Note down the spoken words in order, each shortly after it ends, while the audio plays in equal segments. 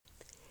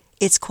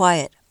It's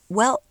quiet.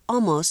 Well,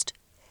 almost.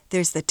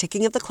 There's the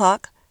ticking of the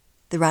clock,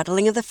 the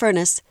rattling of the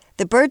furnace,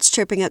 the birds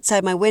chirping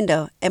outside my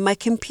window, and my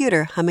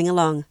computer humming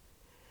along.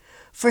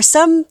 For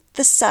some,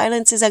 the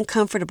silence is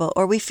uncomfortable,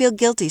 or we feel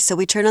guilty, so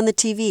we turn on the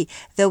TV,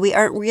 though we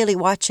aren't really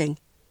watching.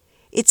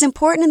 It's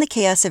important in the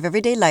chaos of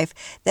everyday life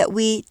that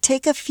we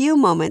take a few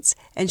moments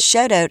and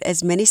shut out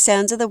as many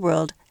sounds of the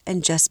world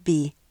and just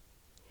be.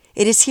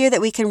 It is here that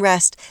we can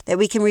rest, that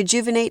we can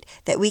rejuvenate,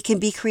 that we can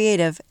be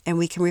creative, and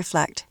we can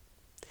reflect.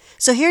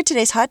 So here are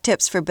today's hot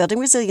tips for building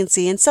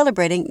resiliency and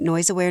celebrating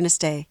Noise Awareness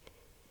Day.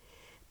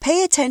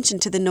 Pay attention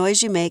to the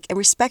noise you make and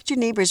respect your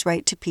neighbor's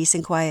right to peace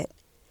and quiet.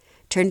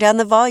 Turn down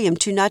the volume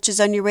 2 notches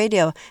on your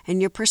radio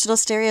and your personal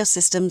stereo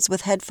systems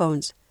with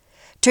headphones.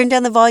 Turn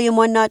down the volume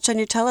 1 notch on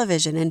your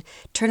television and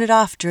turn it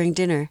off during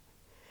dinner.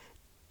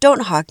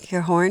 Don't honk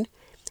your horn,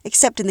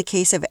 except in the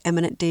case of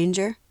imminent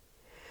danger.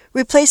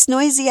 Replace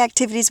noisy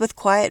activities with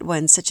quiet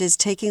ones, such as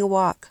taking a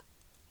walk.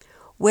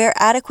 Wear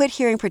adequate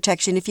hearing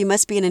protection if you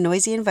must be in a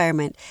noisy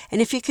environment, and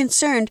if you're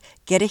concerned,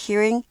 get a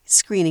hearing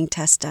screening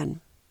test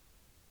done.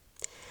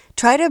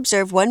 Try to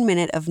observe 1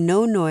 minute of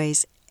no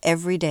noise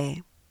every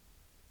day.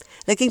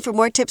 Looking for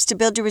more tips to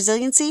build your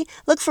resiliency?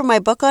 Look for my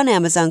book on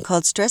Amazon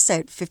called Stress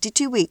Out: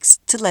 52 Weeks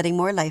to Letting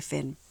More Life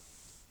In.